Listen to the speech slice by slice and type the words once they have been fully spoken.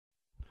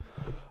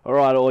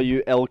Alright, all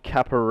you El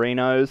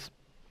Caparinos,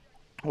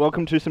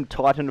 welcome to some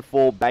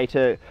Titanfall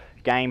beta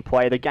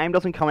gameplay. The game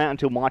doesn't come out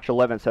until March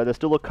 11th, so there's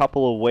still a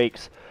couple of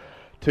weeks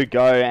to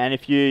go, and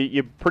if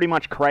you're pretty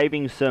much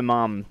craving some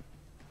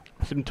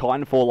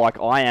Titanfall like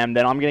I am,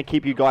 then I'm going to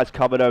keep you guys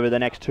covered over the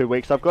next 2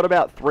 weeks. I've got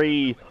about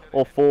 3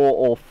 or 4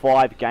 or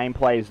 5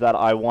 gameplays that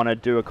I want to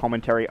do a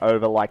commentary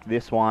over like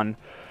this one.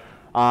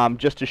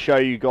 Just to show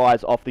you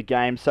guys off the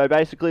game. So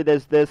basically, there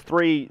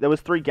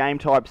was 3 game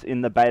types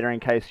in the beta.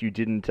 In case you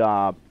didn't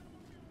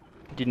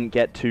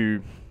get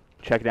to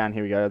check it out.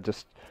 Here we go.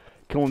 Just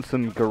killing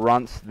some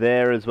grunts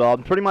there as well.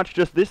 Pretty much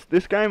just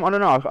this game. I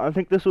don't know. I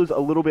think this was a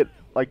little bit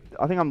like,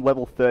 I think I'm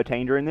level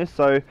 13 during this,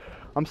 so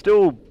I'm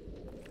still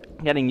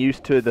getting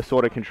used to the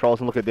sort of controls.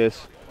 And look at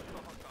this.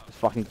 Just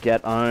fucking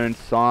get owned,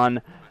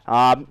 son.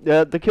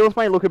 The kills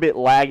may look a bit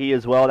laggy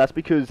as well. That's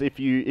because if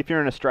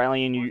you're an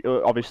Australian, you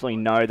obviously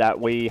know that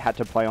we had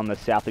to play on the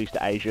Southeast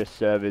Asia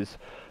servers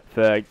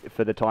for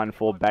the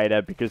Titanfall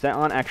beta, because there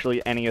aren't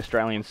actually any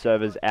Australian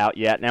servers out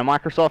yet. Now,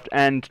 Microsoft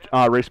and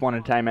Respawn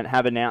Entertainment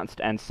have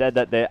announced and said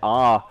that there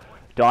are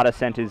data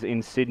centers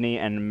in Sydney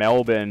and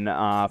Melbourne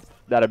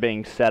that are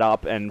being set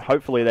up, and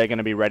hopefully they're going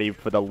to be ready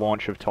for the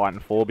launch of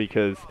Titanfall,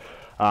 because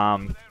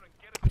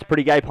it's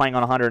pretty gay playing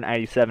on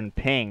 187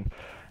 ping.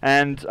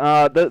 And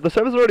the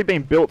server's already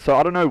been built, so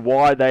I don't know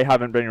why they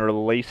haven't been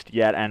released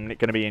yet and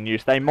going to be in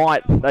use. They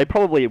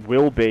probably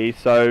will be,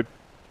 so...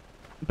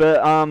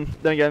 But,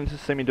 then again,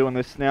 just see me doing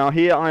this now.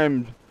 Here I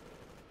am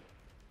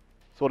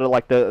sort of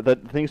like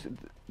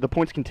the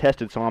points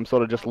contested, so I'm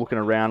sort of just looking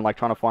around, like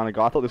trying to find a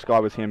guy. I thought this guy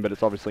was him, but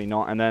it's obviously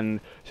not. And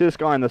then, see this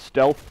guy in the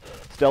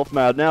stealth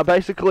mode. Now,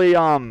 basically,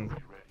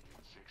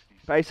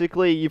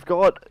 you've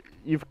got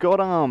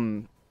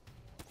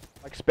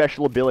like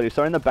special ability.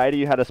 So in the beta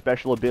you had a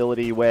special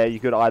ability where you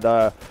could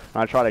either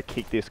try to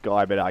kick this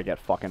guy, but I get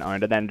fucking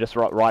owned. And then just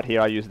right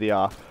here I use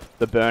the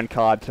burn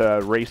card to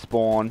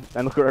respawn.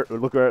 And look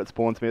where it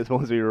spawns me. It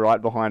spawns me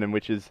right behind him,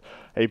 which is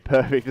a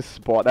perfect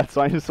spot. That's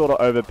so sort of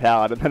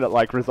overpowered, and then it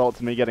like results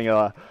in me getting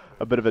a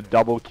bit of a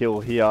double kill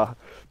here.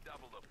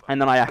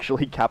 And then I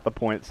actually cap the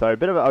point. So a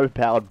bit of an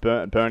overpowered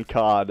burn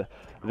card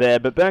there,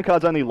 but burn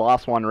cards only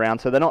last 1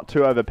 round, so they're not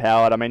too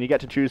overpowered. I mean, you get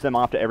to choose them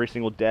after every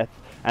single death,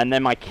 and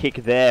then my kick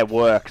there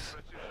works.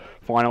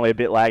 Finally, a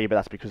bit laggy, but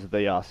that's because of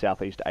the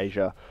Southeast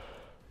Asia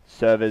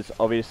servers,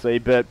 obviously.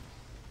 But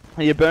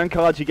your burn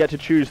cards, you get to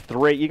choose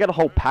 3. You get a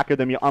whole pack of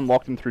them. You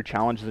unlock them through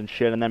challenges and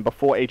shit, and then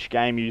before each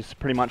game, you just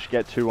pretty much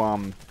get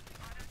to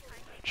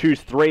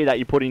choose 3 that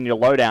you put in your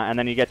loadout, and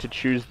then you get to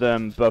choose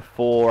them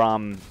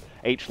before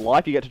each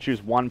life. You get to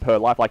choose 1 per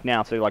life, like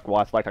now. So like, well,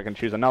 I select, I can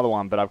choose another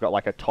one, but I've got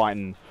like a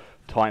Titan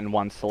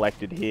one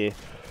selected here,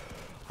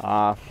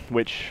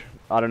 which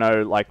I don't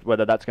know like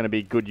whether that's going to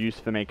be good use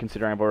for me,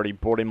 considering I've already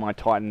brought in my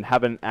Titan.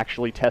 Haven't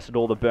actually tested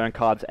all the burn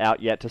cards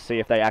out yet to see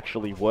if they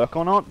actually work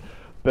or not,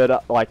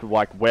 but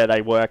like where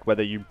they work,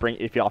 whether you bring,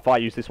 if I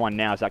use this one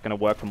now, is that going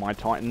to work for my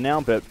Titan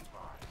now? But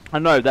I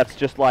don't know, that's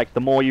just like,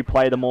 the more you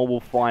play, the more we'll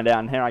find out.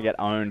 And here I get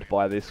owned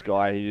by this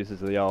guy. He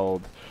uses the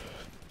old,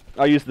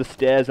 I use the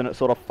stairs and it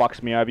sort of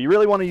fucks me over. You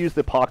really want to use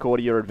the parkour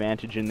to your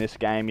advantage in this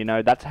game, you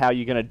know. That's how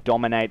you're going to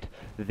dominate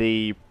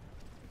the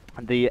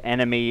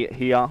enemy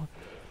here,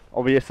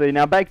 obviously.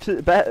 Now back to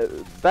the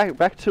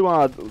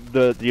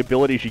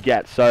abilities you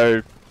get.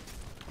 So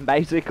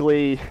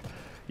basically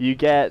you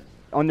get,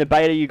 on the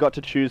beta you got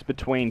to choose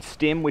between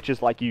stim, which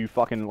is like you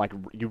fucking like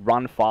you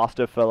run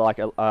faster for like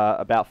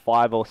about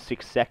 5 or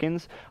 6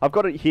 seconds. I've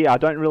got it here. I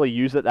don't really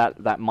use it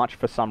that much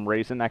for some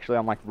reason. Actually,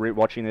 I'm like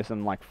watching this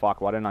and like,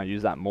 fuck, why don't I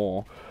use that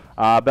more?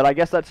 But I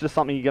guess that's just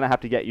something you're gonna have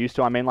to get used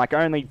to. I mean, like,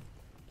 I only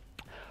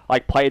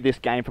like played this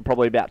game for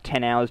probably about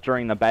 10 hours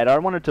during the beta. I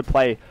wanted to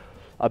play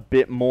a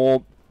bit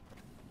more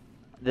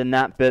than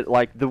that, but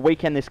like the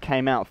weekend this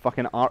came out,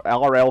 fucking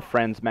RL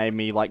friends made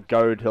me like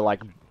go to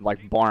like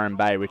Byron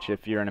Bay, which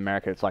if you're in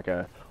America, it's like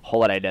a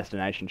holiday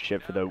destination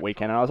ship for the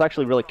weekend. And I was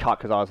actually really cut,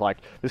 because I was like,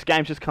 this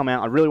game's just come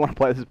out, I really want to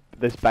play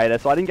this beta,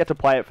 so I didn't get to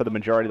play it for the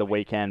majority of the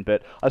weekend,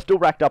 but I still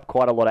racked up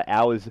quite a lot of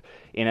hours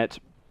in it.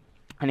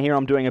 And here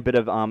I'm doing a bit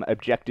of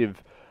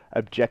objective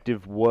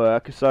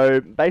work.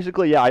 So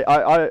basically,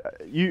 yeah,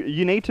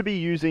 you need to be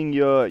using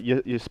your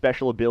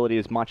special ability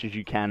as much as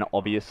you can,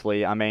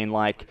 obviously. I mean,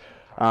 like,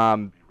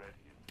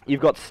 you've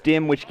got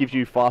stim, which gives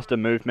you faster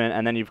movement,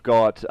 and then you've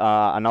got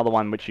another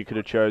one which you could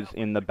have chose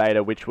in the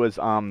beta, which was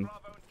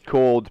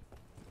called,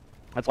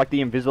 it's like the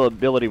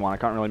invisibility one. I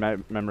can't really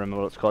remember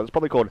what it's called. It's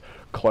probably called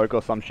cloak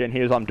or some shit. And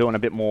here's I'm doing a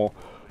bit more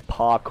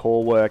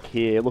parkour work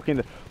here, look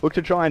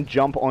to try and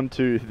jump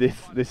onto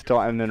this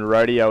Titan and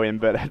rodeo him,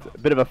 but it's a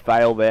bit of a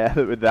fail there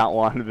with that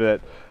one.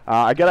 But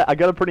I got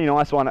a pretty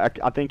nice one.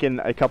 I think in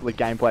a couple of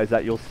gameplays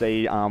that you'll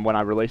see when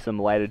I release them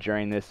later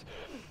during this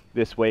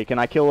week. And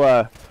I kill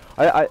a.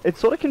 It's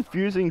sort of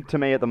confusing to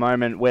me at the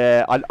moment,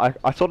 where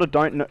I sort of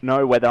don't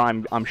know whether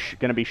I'm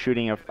going to be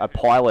shooting a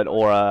pilot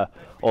or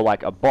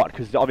like a bot,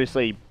 because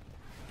obviously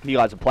you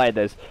guys have played.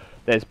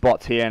 There's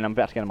bots here, and I'm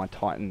about to get on my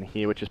Titan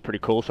here, which is pretty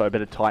cool. So a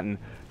bit of Titan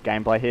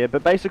gameplay here.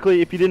 But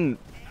basically, if you didn't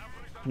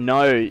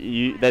know,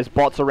 there's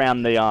bots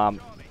around the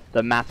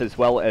the map, as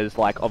well as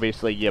like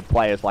obviously your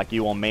players like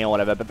you or me or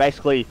whatever. But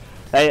basically,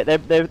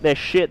 they're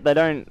shit.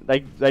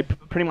 They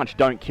pretty much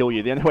don't kill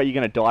you. The only way you're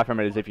gonna die from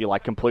it is if you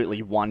like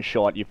completely one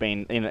shot. You've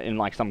been in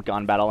like some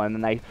gun battle, and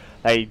then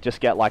they just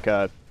get like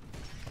a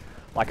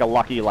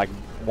lucky like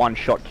one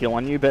shot kill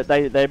on you. But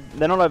they're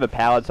not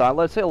overpowered. So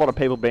let's see a lot of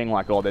people being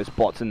like, oh, there's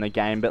bots in the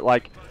game, but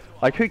like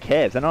who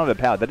cares? They're not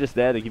overpowered. They're just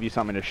there to give you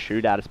something to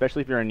shoot at.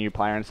 Especially if you're a new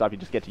player and stuff, you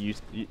just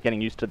getting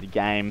used to the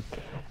game,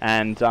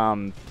 and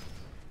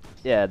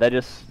yeah, they're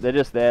just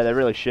there. They're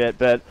really shit.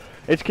 But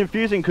it's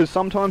confusing because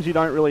sometimes you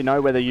don't really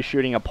know whether you're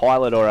shooting a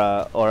pilot or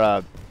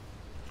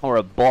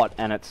a bot,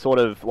 and it's sort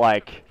of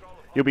like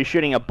you'll be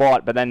shooting a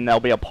bot, but then there'll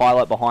be a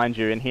pilot behind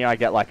you. And here I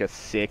get like a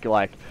sick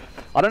like,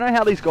 I don't know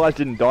how these guys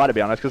didn't die, to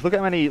be honest. Because look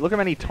how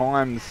many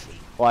times,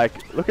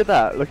 like look at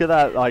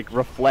that like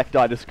reflect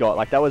I just got.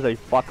 Like that was a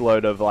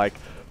fuckload of like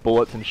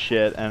bullets and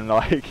shit, and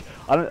like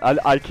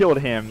I killed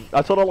him.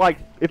 I sort of like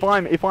if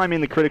I'm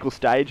in the critical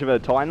stage of a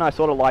Titan, I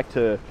sort of like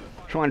to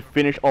try and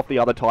finish off the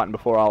other Titan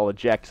before I'll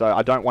eject, so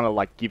I don't want to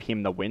like give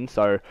him the win.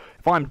 So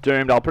if I'm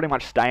doomed, I'll pretty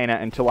much stay in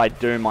it until I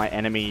doom my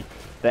enemy,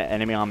 the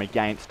enemy I'm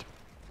against.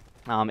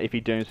 If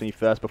he dooms me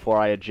first before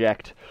I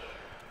eject,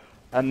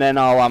 and then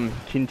I'll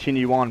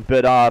continue on.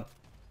 But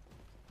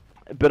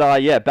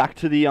yeah, back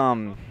to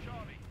the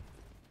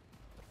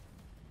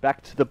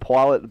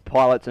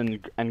pilots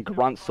and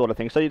grunts sort of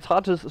thing. So it's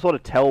hard to sort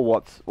of tell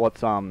what's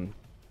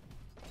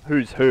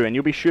who's who, and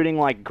you'll be shooting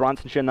like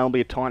grunts and shit, and there'll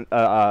be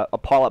a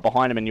pilot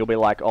behind him, and you'll be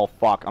like, oh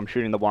fuck, I'm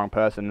shooting the wrong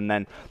person, and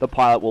then the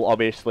pilot will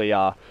obviously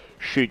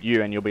shoot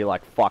you, and you'll be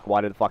like, fuck,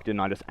 why the fuck didn't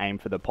I just aim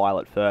for the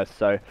pilot first?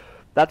 So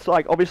that's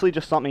like obviously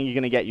just something you're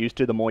gonna get used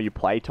to the more you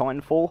play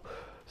Titanfall.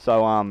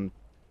 So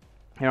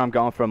here I'm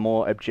going for a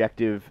more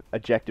objective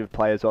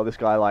play as well. This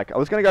guy, like, I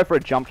was going to go for a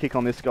jump kick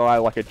on this guy,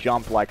 like a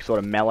jump, like, sort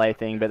of melee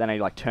thing, but then he,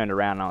 like, turned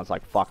around and I was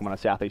like, fuck, I'm on a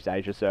Southeast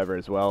Asia server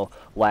as well.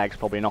 Lag's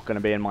probably not going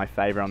to be in my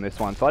favor on this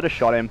one. So I just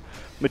shot him,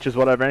 which is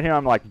whatever. And here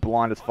I'm, like,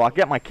 blind as fuck.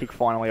 Get my kick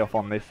finally off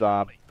on this,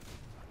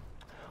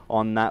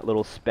 on that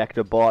little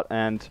Spectre bot.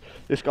 And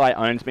this guy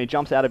owns me,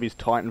 jumps out of his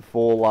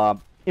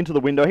Titanfall, into the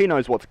window. He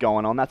knows what's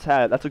going on. That's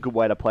a good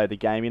way to play the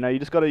game, you know. You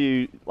just got to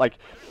use, like,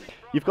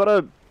 you got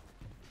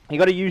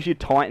to use your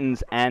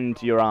Titans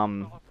and your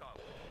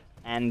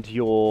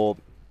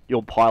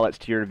pilots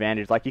to your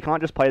advantage. Like, you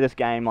can't just play this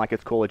game like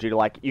it's Call of Duty.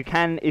 Like, you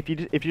can, if you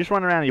just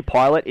run around your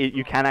pilot,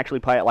 you can actually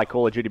play it like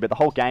Call of Duty, but the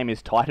whole game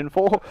is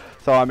Titanfall.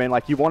 So, I mean,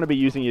 like, you want to be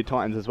using your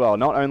Titans as well,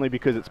 not only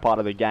because it's part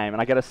of the game.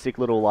 And I get a sick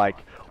little, like,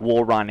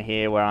 war run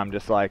here where I'm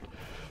just like,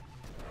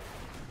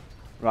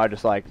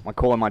 I'm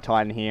calling my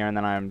Titan here, and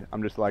then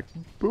I'm just like,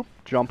 boop,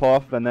 jump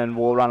off, and then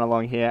wall run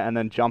along here, and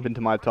then jump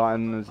into my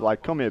Titan, and it's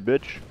like, come here,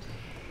 bitch.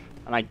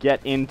 And I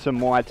get into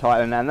my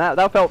Titan, and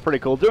that felt pretty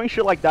cool. Doing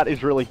shit like that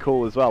is really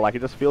cool as well. Like, it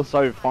just feels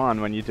so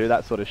fun when you do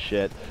that sort of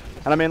shit.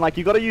 And I mean, like,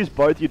 you got to use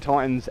both your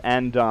Titans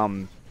and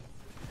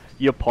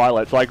your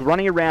pilots. Like,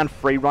 running around,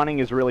 free running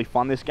is really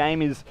fun. This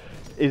game is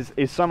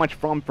so much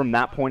fun from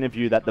that point of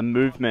view, that the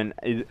movement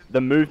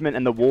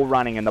and the wall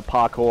running and the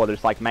parkour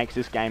just like makes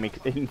this game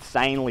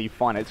insanely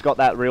fun. It's got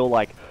that real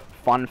like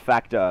fun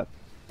factor.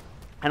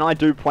 And I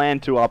do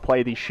plan to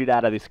play the shit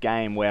out of this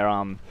game where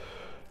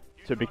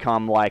to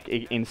become like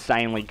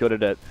insanely good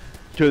at it,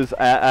 because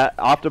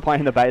after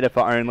playing the beta for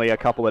only a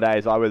couple of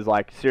days, I was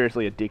like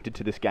seriously addicted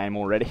to this game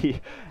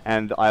already.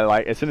 And I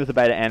like, as soon as the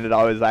beta ended,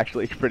 I was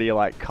actually pretty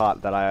like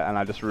cut that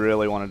I just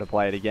really wanted to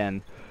play it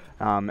again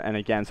and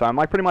again. So I'm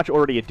like pretty much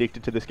already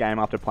addicted to this game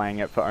after playing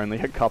it for only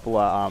a couple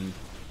of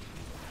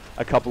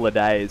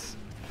days.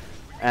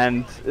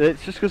 And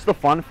it's just because the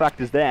fun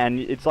factor's there, and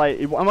it's like,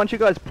 once you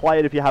guys play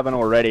it if you haven't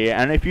already,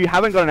 and if you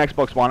haven't got an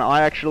Xbox One,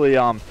 I actually,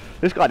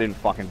 this guy didn't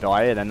fucking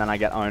die it, and then I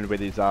get owned with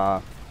his,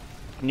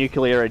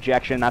 nuclear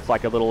ejection. That's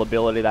like a little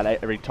ability that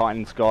every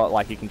Titan's got.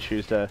 Like, you can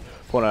choose to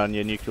put on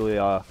your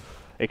nuclear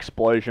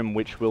explosion,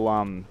 which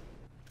will,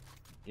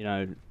 you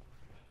know,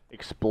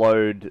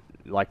 explode,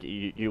 like,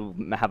 you'll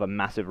have a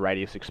massive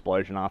radius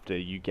explosion after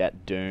you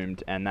get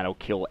doomed, and that'll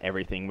kill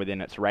everything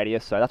within its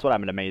radius. So that's what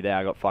happened to me there.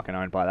 I got fucking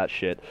owned by that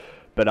shit.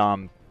 But,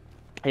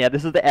 yeah,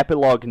 this is the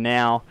epilogue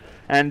now,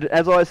 and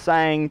as I was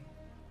saying,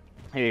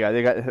 here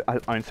you go, I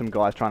own some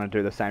guys trying to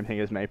do the same thing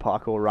as me,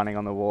 parkour, running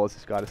on the walls.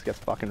 This guy just gets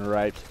fucking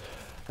raped.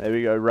 There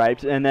we go,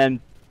 raped. And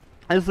then,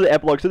 this is the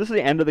epilogue, so this is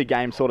the end of the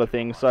game sort of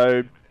thing.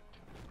 So,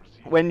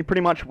 when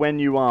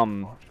you,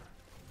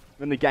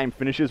 when the game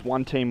finishes,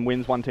 one team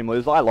wins, one team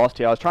loses. I lost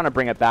here. I was trying to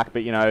bring it back,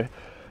 but, you know,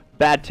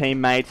 bad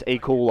teammates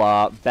equal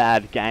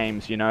bad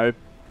games, you know.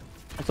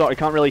 So you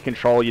can't really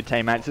control your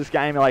teammates. This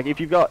game, like, if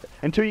you've got,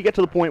 until you get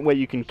to the point where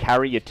you can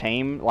carry your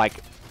team, like,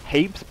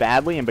 heaps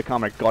badly and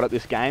become a god at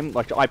this game,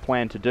 like I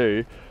plan to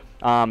do,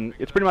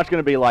 it's pretty much going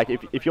to be like,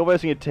 if you're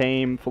versing a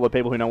team full of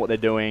people who know what they're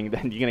doing,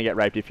 then you're going to get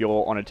raped if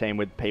you're on a team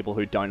with people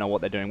who don't know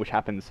what they're doing, which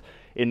happens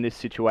in this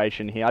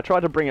situation here. I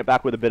tried to bring it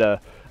back with a bit of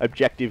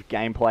objective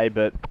gameplay,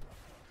 but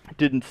it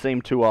didn't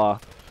seem to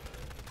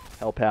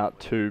help out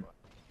too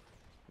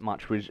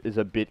much, which is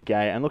a bit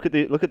gay. And look at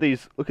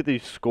these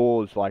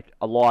scores, like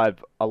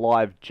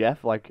alive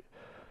Jeff, like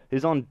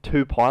He's on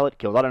 2 pilot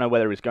kills. I don't know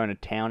whether he's going to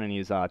town in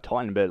his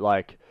Titan, but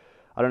like,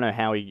 I don't know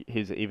how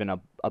he's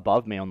even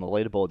above me on the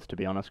leaderboards, to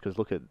be honest. Because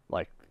look at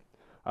like,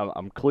 I've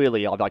like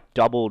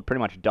pretty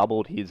much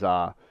doubled his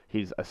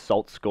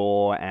assault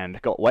score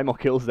and got way more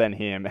kills than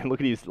him. And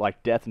look at his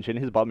like deaths and shit.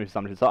 He's above me for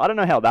some reason. So I don't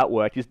know how that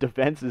worked. His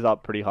defense is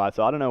up pretty high,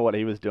 so I don't know what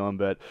he was doing.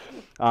 But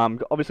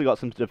obviously got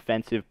some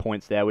defensive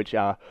points there, which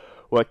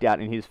worked out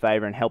in his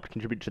favor and helped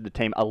contribute to the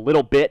team a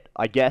little bit,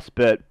 I guess.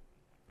 But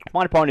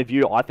my point of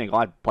view, I think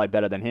I played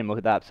better than him. Look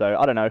at that. So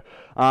I don't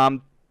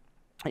know.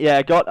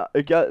 Yeah,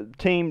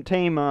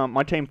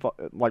 my team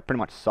like pretty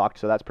much sucked,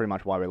 so that's pretty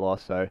much why we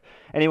lost. So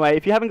anyway,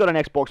 if you haven't got an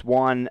Xbox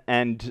One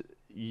and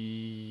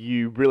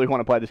you really want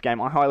to play this game,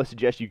 I highly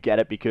suggest you get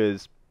it,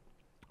 because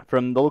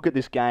from the look at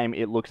this game,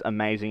 it looks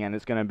amazing and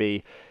it's going to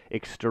be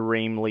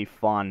extremely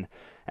fun.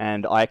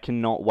 And I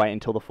cannot wait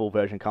until the full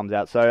version comes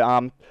out.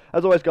 So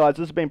as always, guys,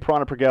 this has been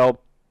Prana Prigel.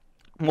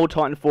 More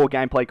Titanfall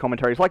gameplay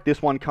commentaries like this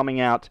one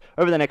coming out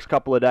over the next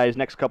couple of days,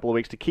 next couple of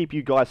weeks, to keep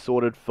you guys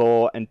sorted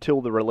for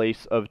until the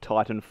release of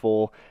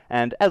Titanfall.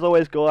 And as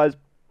always, guys,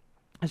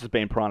 this has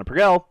been Prana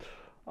Prigel.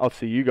 I'll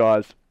see you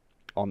guys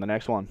on the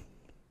next one.